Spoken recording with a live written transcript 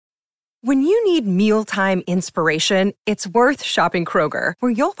When you need mealtime inspiration, it's worth shopping Kroger,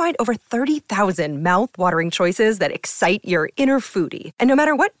 where you'll find over 30,000 mouth-watering choices that excite your inner foodie. And no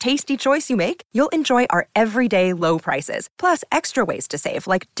matter what tasty choice you make, you'll enjoy our everyday low prices, plus extra ways to save,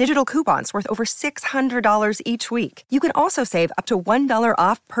 like digital coupons worth over $600 each week. You can also save up to $1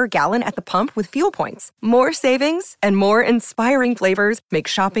 off per gallon at the pump with fuel points. More savings and more inspiring flavors make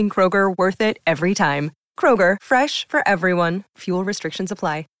shopping Kroger worth it every time. Kroger, fresh for everyone. Fuel restrictions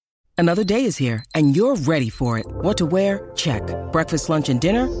apply. Another day is here, and you're ready for it. What to wear? Check. Breakfast, lunch, and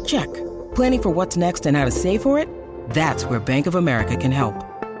dinner? Check. Planning for what's next and how to save for it? That's where Bank of America can help.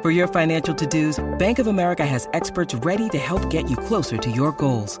 For your financial to-dos, Bank of America has experts ready to help get you closer to your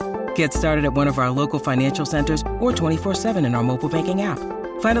goals. Get started at one of our local financial centers or 24/7 in our mobile banking app.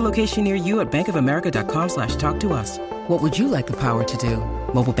 Find a location near you at bankofamerica.com/talktous. What would you like the power to do?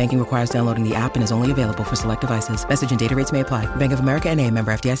 Mobile banking requires downloading the app and is only available for select devices. Message and data rates may apply. Bank of America N.A.,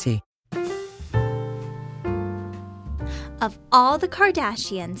 member FDIC. Of all the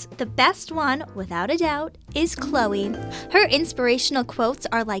Kardashians, the best one, without a doubt, is Khloe. Her inspirational quotes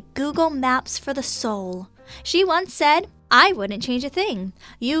are like Google Maps for the soul. She once said, "I wouldn't change a thing.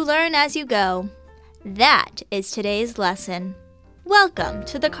 You learn as you go." That is today's lesson. Welcome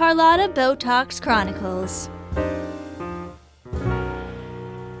to the Carlötta Botox Chronicles.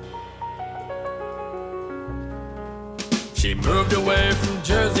 She moved away from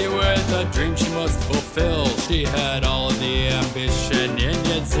Jersey with a dream she must fulfill. She had all of the ambition and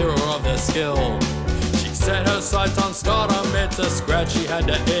yet zero of the skill. She set her sights on stardom, it's a scratch she had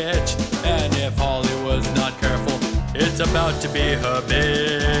to itch. And if Hollywood's not careful, it's about to be her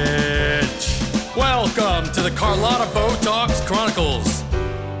bitch. Welcome to the Carlötta Botox Chronicles.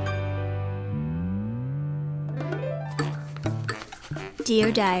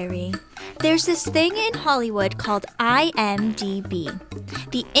 Dear Diary, there's this thing in Hollywood called IMDb,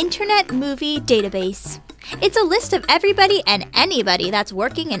 the Internet Movie Database. It's a list of everybody and anybody that's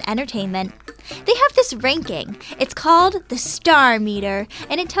working in entertainment. They have this ranking. It's called the Star Meter,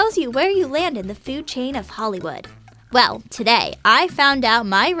 and it tells you where you land in the food chain of Hollywood. Well, today I found out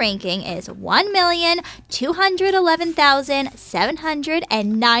my ranking is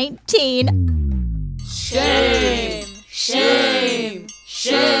 1,211,719. Shame! Shame!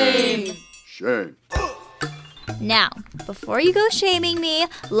 Shame! Shame. Now, before you go shaming me,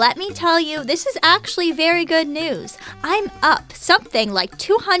 let me tell you this is actually very good news. I'm up something like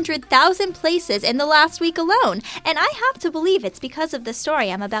 200,000 places in the last week alone, and I have to believe it's because of the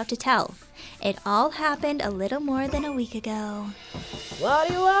story I'm about to tell. It all happened a little more than a week ago.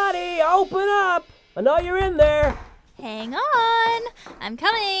 Lottie, open up! I know you're in there. Hang on. I'm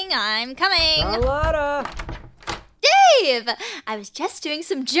coming. Carlötta! Dave! I was just doing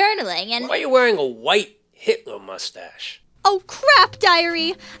some journaling and... Why are you wearing a white Hitler mustache? Oh, crap,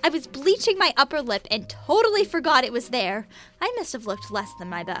 Diary! I was bleaching my upper lip and totally forgot it was there. I must have looked less than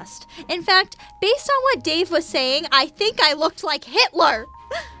my best. In fact, based on what Dave was saying, I think I looked like Hitler.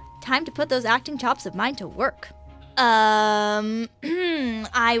 Time to put those acting chops of mine to work. I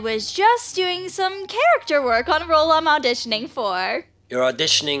was just doing some character work on a role I'm auditioning for. You're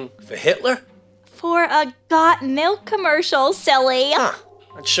auditioning for Hitler? For a Got Milk commercial, silly. Huh.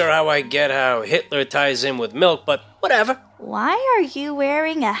 Not sure how I get how Hitler ties in with milk, but whatever. Why are you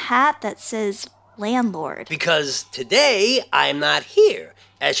wearing a hat that says landlord? Because today I'm not here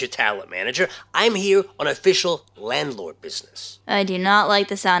as your talent manager. I'm here on official landlord business. I do not like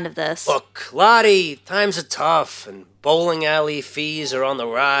the sound of this. Look, Lottie, times are tough and bowling alley fees are on the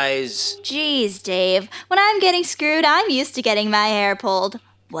rise. Jeez, Dave. When I'm getting screwed, I'm used to getting my hair pulled.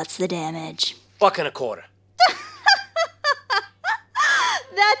 What's the damage? $1.25.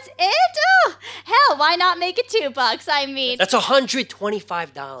 That's it? Oh, hell, why not make it $2? I mean... That's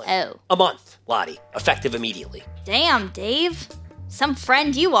 $125. Oh. A month, Lottie. Effective immediately. Damn, Dave. Some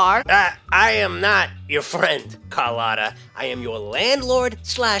friend you are. I am not your friend, Carlötta. I am your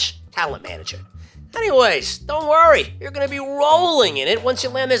landlord/talent manager. Anyways, don't worry. You're gonna be rolling in it once you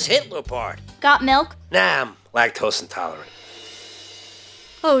land this Hitler part. Got milk? Nah, I'm lactose intolerant.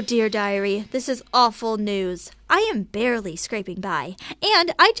 Oh dear, Diary, this is awful news. I am barely scraping by.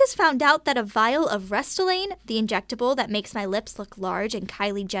 And I just found out that a vial of Restylane, the injectable that makes my lips look large and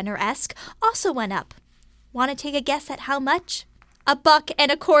Kylie Jenner-esque, also went up. Want to take a guess at how much?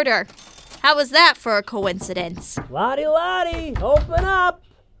 $1.25. How was that for a coincidence? Lottie, open up!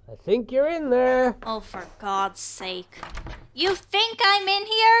 I think you're in there. Oh, for God's sake. You think I'm in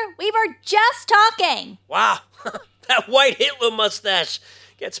here? We were just talking. Wow, that white Hitler mustache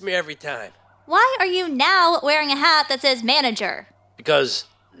gets me every time. Why are you now wearing a hat that says manager? Because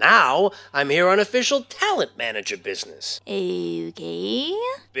Now, I'm here on official talent manager business. Okay.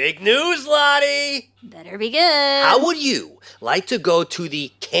 Big news, Lottie! Better be good. How would you like to go to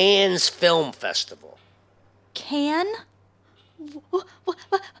the Cannes Film Festival? Can? What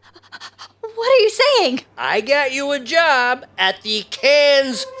are you saying? I got you a job at the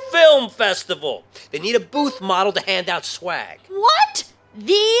Cannes Film Festival. They need a booth model to hand out swag. What?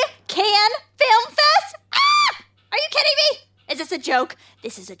 The Cannes Film Fest? Ah! Are you kidding me? Is this a joke?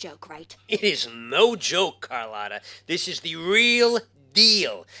 This is a joke, right? It is no joke, Carlötta. This is the real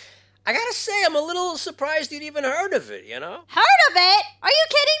deal. I gotta say, I'm a little surprised you'd even heard of it, you know? Heard of it? Are you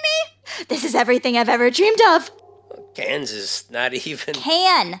kidding me? This is everything I've ever dreamed of. Cannes is not even...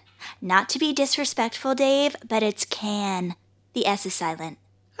 Can. Not to be disrespectful, Dave, but it's can. The S is silent.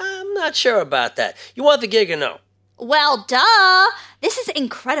 I'm not sure about that. You want the gig or no? Well, duh. This is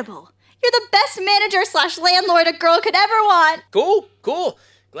incredible. You're the best manager/landlord a girl could ever want. Cool.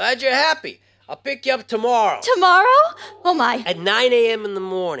 Glad you're happy. I'll pick you up tomorrow. Tomorrow? Oh, my. At 9 a.m. in the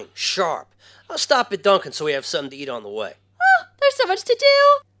morning, sharp. I'll stop at Dunkin' so we have something to eat on the way. Oh, there's so much to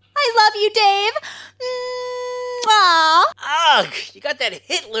do. I love you, Dave. Mwah. Ugh, you got that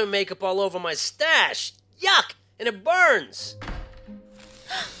Hitler makeup all over my stash. Yuck, and it burns.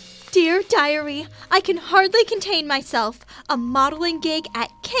 Dear Diary, I can hardly contain myself. A modeling gig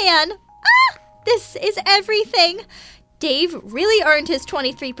at Cannes. This is everything. Dave really earned his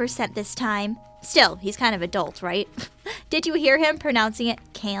 23% this time. Still, he's kind of adult, right? Did you hear him pronouncing it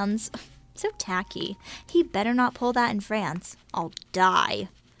Cannes? So tacky. He better not pull that in France. I'll die.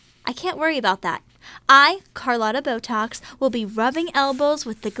 I can't worry about that. I, Carlötta Botox, will be rubbing elbows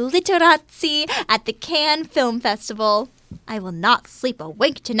with the glitterazzi at the Cannes Film Festival. I will not sleep a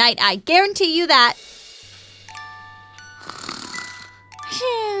wink tonight, I guarantee you that.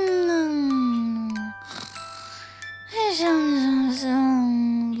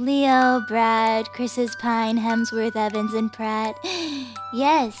 Leo, Brad, Chris's Pine, Hemsworth, Evans, and Pratt.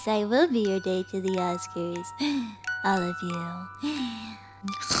 Yes, I will be your date to the Oscars. All of you.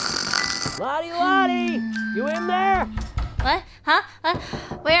 Lottie, you in there? What? Huh?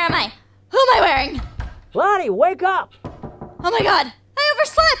 Where am I? Who am I wearing? Lottie, wake up! Oh my god, I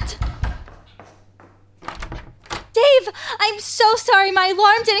overslept! Dave, I'm so sorry my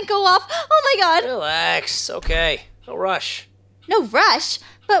alarm didn't go off. Oh my god. Relax, okay. No rush. No rush?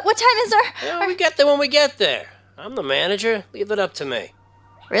 But what time is our... Yeah, we get there when we get there. I'm the manager. Leave it up to me.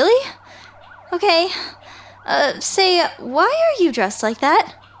 Really? Okay. Say, why are you dressed like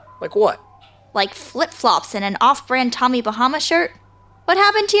that? Like what? Like flip-flops and an off-brand Tommy Bahama shirt? What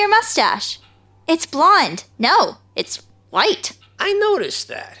happened to your mustache? It's blonde. No, it's white. I noticed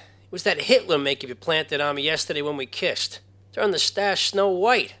that. It was that Hitler makeup you planted on me yesterday when we kissed. Turned the stash snow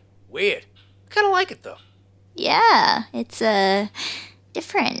white. Weird. I kind of like it, though. Yeah, it's,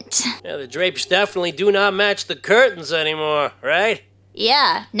 different. Yeah, the drapes definitely do not match the curtains anymore, right?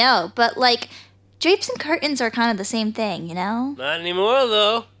 Yeah, no, but, like, drapes and curtains are kind of the same thing, you know? Not anymore,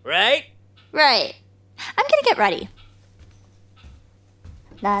 though, right? Right. I'm gonna get ready.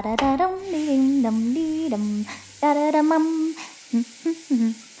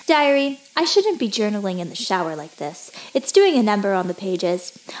 Diary, I shouldn't be journaling in the shower like this. It's doing a number on the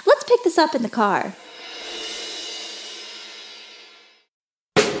pages. Let's pick this up in the car.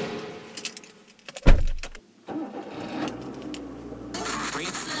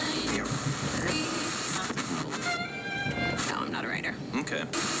 No, I'm not a writer. Okay.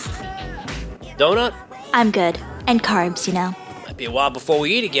 Donut? I'm good. And carbs, you know. Might be a while before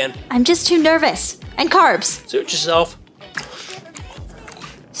we eat again. I'm just too nervous. And carbs. Suit yourself.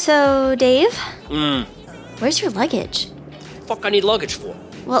 So, Dave? Where's your luggage? Fuck I need luggage for?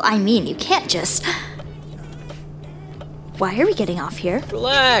 Well, I mean, you can't just... Why are we getting off here?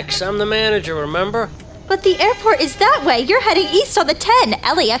 Relax, I'm the manager, remember? But the airport is that way. You're heading east on the 10.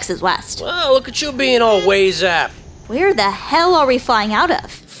 LAX is west. Well, look at you being all ways up. Where the hell are we flying out of?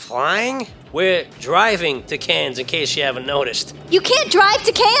 Flying? We're driving to Cannes, in case you haven't noticed. You can't drive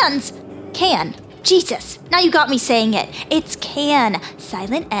to Cannes! Can. Jesus. Now you got me saying it. It's can.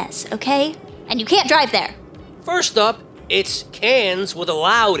 Silent S, okay? And you can't drive there. First up, it's Cannes with a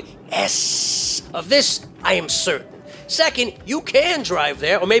loud S. Of this, I am certain. Second, you can drive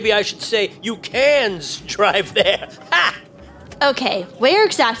there, or maybe I should say, you cans drive there. Ha! Okay, where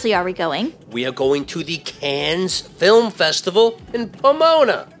exactly are we going? We are going to the Cannes Film Festival in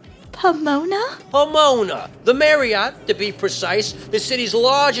Pomona. Pomona? Pomona, the Marriott, to be precise, the city's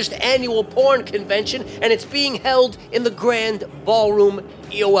largest annual porn convention, and it's being held in the Grand Ballroom.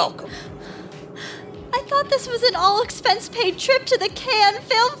 You're welcome. I thought this was an all-expense-paid trip to the Cannes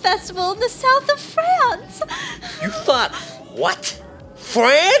Film Festival in the south of France. You thought, what?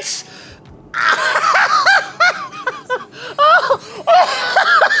 France?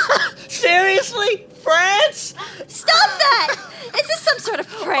 Seriously? France? Stop that! Is this some sort of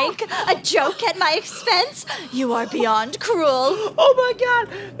prank? A joke at my expense? You are beyond cruel. Oh my God,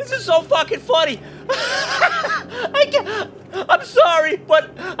 this is so fucking funny. I'm sorry, but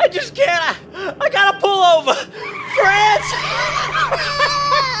I just can't. I gotta pull over. France!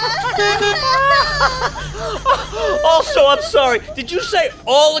 Also, I'm sorry. Did you say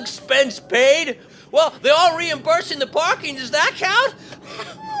all expense paid? Well, they're all reimbursing the parking. Does that count?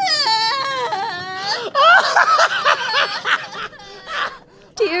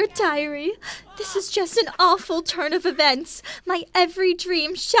 Dear diary, this is just an awful turn of events. My every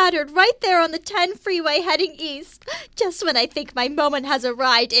dream shattered right there on the 10 freeway heading east. Just when I think my moment has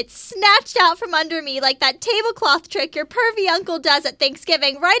arrived, it's snatched out from under me like that tablecloth trick your pervy uncle does at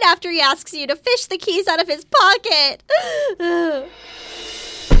Thanksgiving right after he asks you to fish the keys out of his pocket.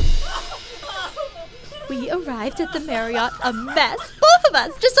 We arrived at the Marriott a mess. Both of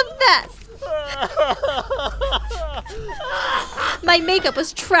us, just a mess. My makeup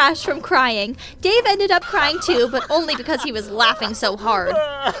was trash from crying. Dave ended up crying too, but only because he was laughing so hard.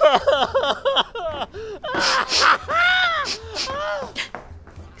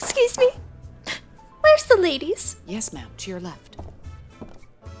 Excuse me? Where's the ladies? Yes, ma'am, to your left.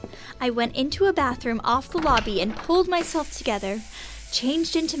 I went into a bathroom off the lobby and pulled myself together,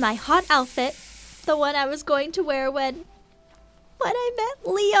 changed into my hot outfit, the one I was going to wear when I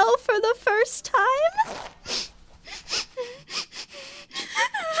met Leo for the first time.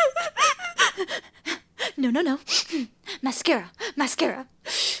 No. Mascara.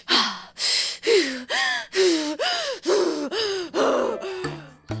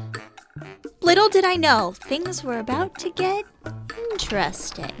 Little did I know, things were about to get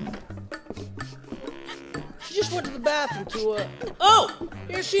interesting. She just went to the bathroom to, Oh,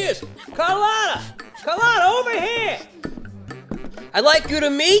 here she is. Carlötta, over here. I'd like you to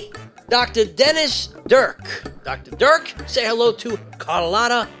meet Dr. Dennis Dirk. Dr. Dirk, say hello to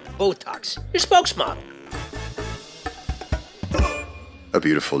Carlötta Botox, your spokesmodel. A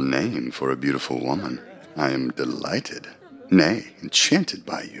beautiful name for a beautiful woman. I am delighted, nay, enchanted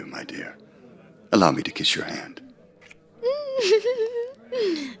by you, my dear. Allow me to kiss your hand.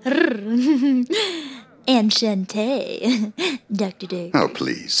 Enchanté, Dr. Dirk. Oh,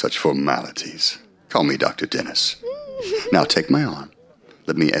 please, such formalities. Call me Dr. Dennis. Now take my arm.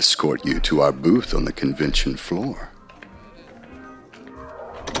 Let me escort you to our booth on the convention floor.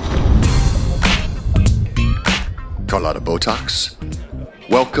 Carlötta Botox,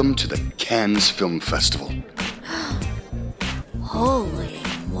 welcome to the Cannes Film Festival. Holy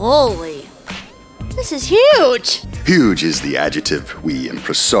moly. This is huge. Huge is the adjective we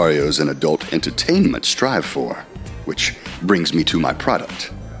impresarios in adult entertainment strive for, which brings me to my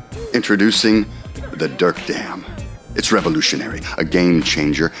product. Introducing the Dirk Dam. It's revolutionary, a game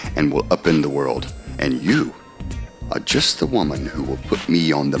changer, and will upend the world. And you are just the woman who will put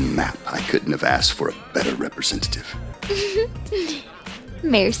me on the map. I couldn't have asked for a better representative.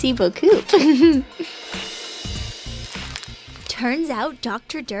 Merci beaucoup. Turns out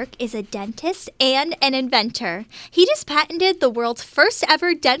Dr. Dirk is a dentist and an inventor. He just patented the world's first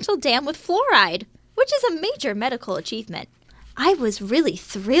ever dental dam with fluoride, which is a major medical achievement. I was really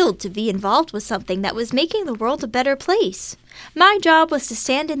thrilled to be involved with something that was making the world a better place. My job was to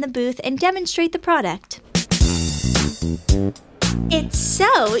stand in the booth and demonstrate the product. It's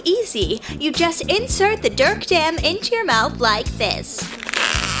so easy. You just insert the Dirk Dam into your mouth like this.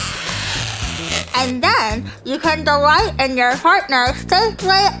 And then you can delight in your partner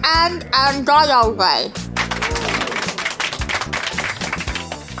safely and enjoyably.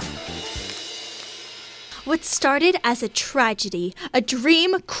 What started as a tragedy, a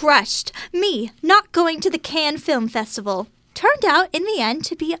dream crushed, me not going to the Cannes Film Festival, turned out in the end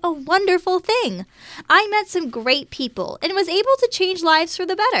to be a wonderful thing. I met some great people and was able to change lives for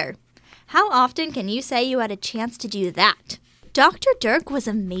the better. How often can you say you had a chance to do that? Dr. Dirk was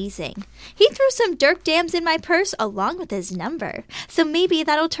amazing. He threw some Dirk Dams in my purse along with his number, so maybe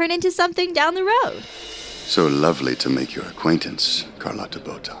that'll turn into something down the road. So lovely to make your acquaintance, Carlötta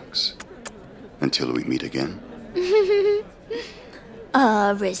Botox. Until we meet again.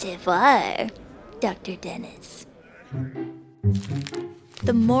 Au reservoir, Dr. Dennis.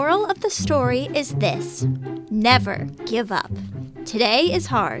 The moral of the story is this: never give up. Today is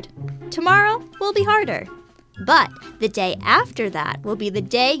hard. Tomorrow will be harder. But the day after that will be the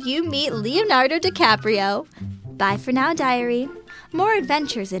day you meet Leonardo DiCaprio. Bye for now, diary. More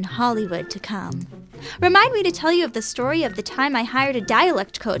adventures in Hollywood to come. Remind me to tell you of the story of the time I hired a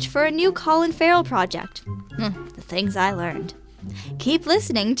dialect coach for a new Colin Farrell project. The things I learned. Keep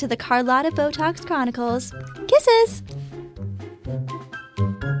listening to the Carlötta Botox Chronicles. Kisses!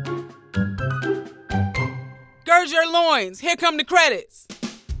 Gird your loins. Here come the credits.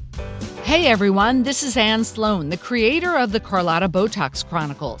 Hey everyone, this is Ann Sloan, the creator of the Carlötta Botox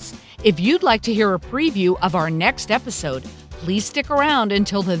Chronicles. If you'd like to hear a preview of our next episode, please stick around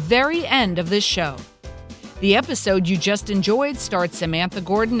until the very end of this show. The episode you just enjoyed starred Samantha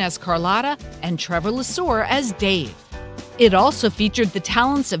Gordon as Carlötta and Trevor Lesueur as Dave. It also featured the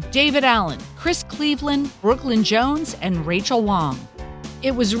talents of David Allen, Chris Cleveland, Brooklyn Jones, and Rachel Wong.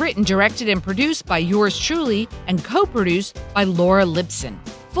 It was written, directed, and produced by yours truly and co-produced by Laura Lipson.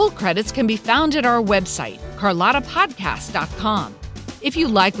 Full credits can be found at our website, carlottapodcast.com. If you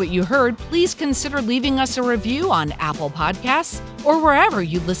like what you heard, please consider leaving us a review on Apple Podcasts or wherever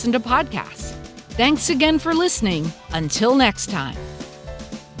you listen to podcasts. Thanks again for listening. Until next time.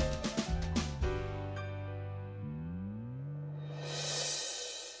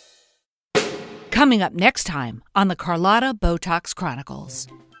 Coming up next time on the Carlötta Botox Chronicles.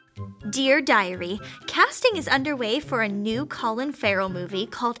 Dear Diary, casting is underway for a new Colin Farrell movie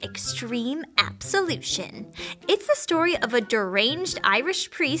called Extreme Absolution. It's the story of a deranged Irish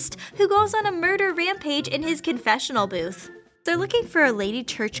priest who goes on a murder rampage in his confessional booth. They're looking for a lady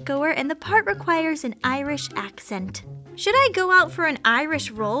churchgoer, and the part requires an Irish accent. Should I go out for an Irish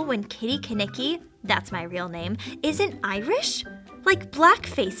role when Kitty Kanicki, that's my real name, isn't Irish? Like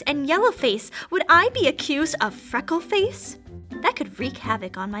blackface and yellowface, would I be accused of freckleface? That could wreak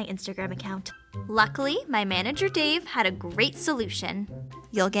havoc on my Instagram account. Luckily, my manager Dave had a great solution.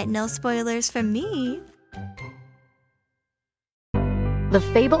 You'll get no spoilers from me. The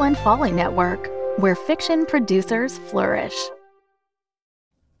Fable and Folly Network, where fiction producers flourish.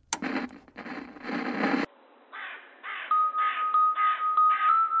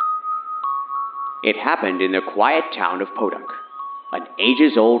 It happened in the quiet town of Podunk, an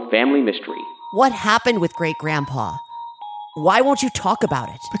ages-old family mystery. What happened with Great-Grandpa? Why won't you talk about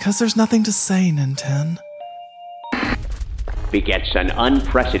it? Because there's nothing to say, Ninten. Begets an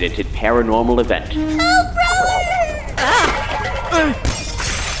unprecedented paranormal event. Help, brother!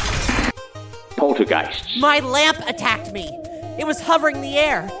 Poltergeists. My lamp attacked me. It was hovering in the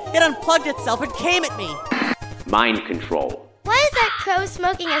air. It unplugged itself and came at me. Mind control. Why is that crow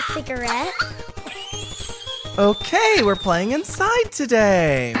smoking a cigarette? Okay, we're playing inside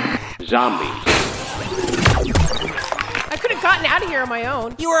today. Zombies. I could have gotten out of here on my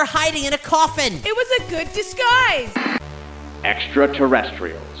own. You were hiding in a coffin. It was a good disguise.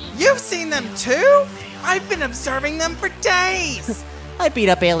 Extraterrestrials. You've seen them too? I've been observing them for days. I beat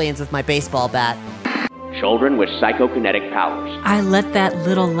up aliens with my baseball bat. Children with psychokinetic powers. I let that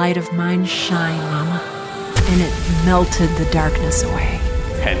little light of mine shine, Mama, and it melted the darkness away.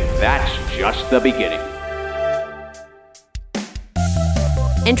 And that's just the beginning.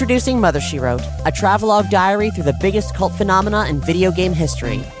 Introducing Mother, She Wrote, a travelogue diary through the biggest cult phenomena in video game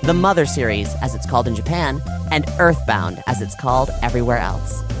history, the Mother series, as it's called in Japan, and Earthbound, as it's called everywhere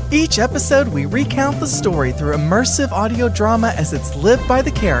else. Each episode, we recount the story through immersive audio drama as it's lived by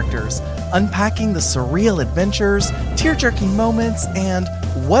the characters, unpacking the surreal adventures, tear-jerking moments, and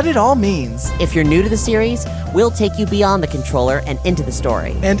what it all means. If you're new to the series, we'll take you beyond the controller and into the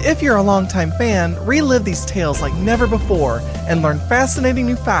story. And if you're a longtime fan, relive these tales like never before and learn fascinating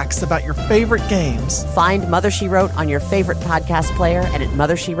new facts about your favorite games. Find Mother, She Wrote on your favorite podcast player and at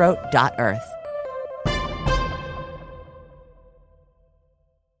mothershewrote.earth.